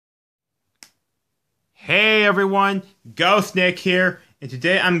Hey everyone, Ghost Nick here, and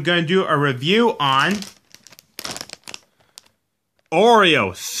today I'm going to do a review on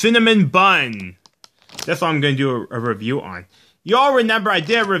Oreo Cinnamon Bun. That's what I'm going to do a review on. You all remember I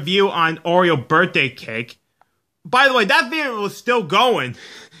did a review on Oreo birthday cake. By the way, that video was still going.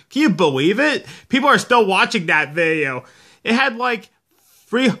 Can you believe it? People are still watching that video. It had like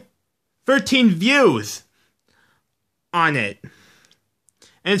 13 views on it.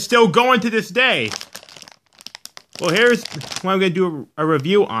 And it's still going to this day. Well, here's what I'm going to do a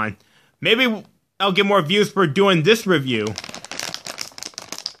review on. Maybe I'll get more views for doing this review.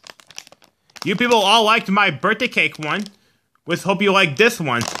 You people all liked my birthday cake one. Let's hope you like this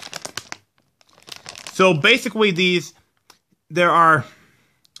one. So basically there are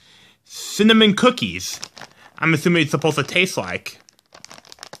cinnamon cookies. I'm assuming it's supposed to taste like.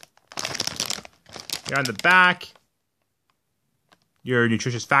 Here on the back. Your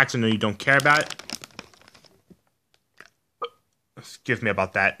nutritious facts, I know you don't care about it. Excuse me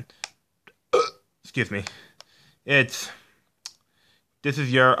about that. Excuse me. This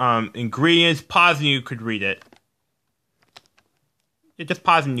is your ingredients. Pause and you could read it. Yeah, just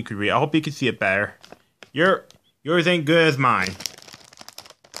pause and you could read it. I hope you can see it better. Yours ain't good as mine.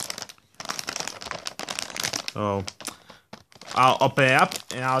 So I'll open it up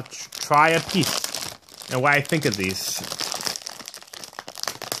and I'll try a piece and what I think of these.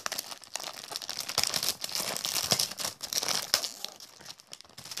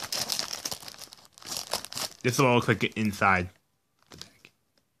 This is what it looks like inside the bag.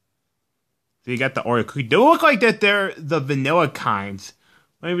 So you got the Oreo cookie. They look like that they're the vanilla kinds.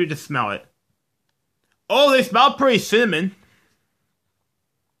 Let me just smell it. Oh, they smell pretty cinnamon.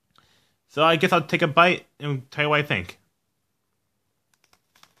 So I guess I'll take a bite and tell you what I think.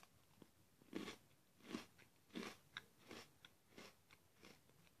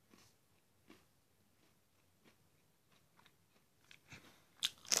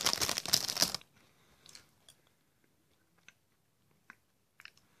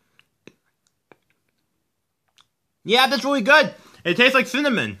 Yeah, that's really good. It tastes like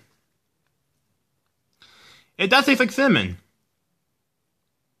cinnamon. It does taste like cinnamon.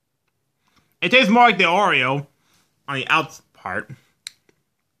 It tastes more like the Oreo on the out part.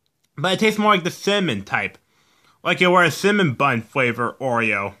 But it tastes more like the cinnamon type. Like it were a cinnamon bun flavor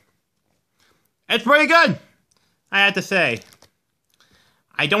Oreo. It's pretty good, I have to say.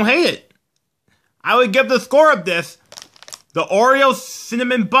 I don't hate it. I would give the score of this, the Oreo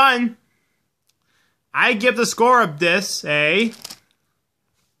Cinnamon Bun, I give the score of this a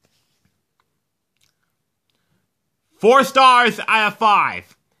 4 stars out of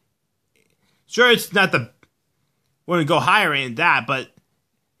 5. Sure, it's not wouldn't go higher than that, but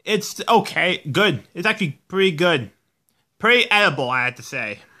it's okay, good. It's actually pretty good. Pretty edible, I have to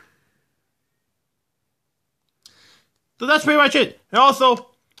say. So that's pretty much it. And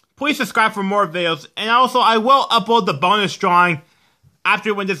also, please subscribe for more videos. And also, I will upload the bonus drawing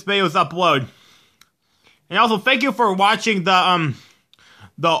after when this video is uploaded. And also, thank you for watching the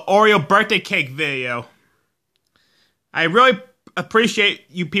Oreo birthday cake video. I really appreciate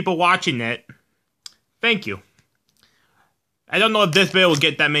you people watching it. Thank you. I don't know if this video will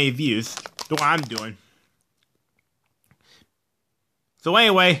get that many views, the one I'm doing. So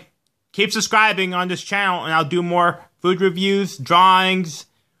anyway, keep subscribing on this channel, and I'll do more food reviews, drawings,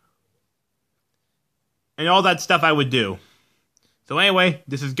 and all that stuff I would do. So anyway,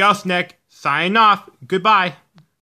 this is Ghost Nick, signing off. Goodbye.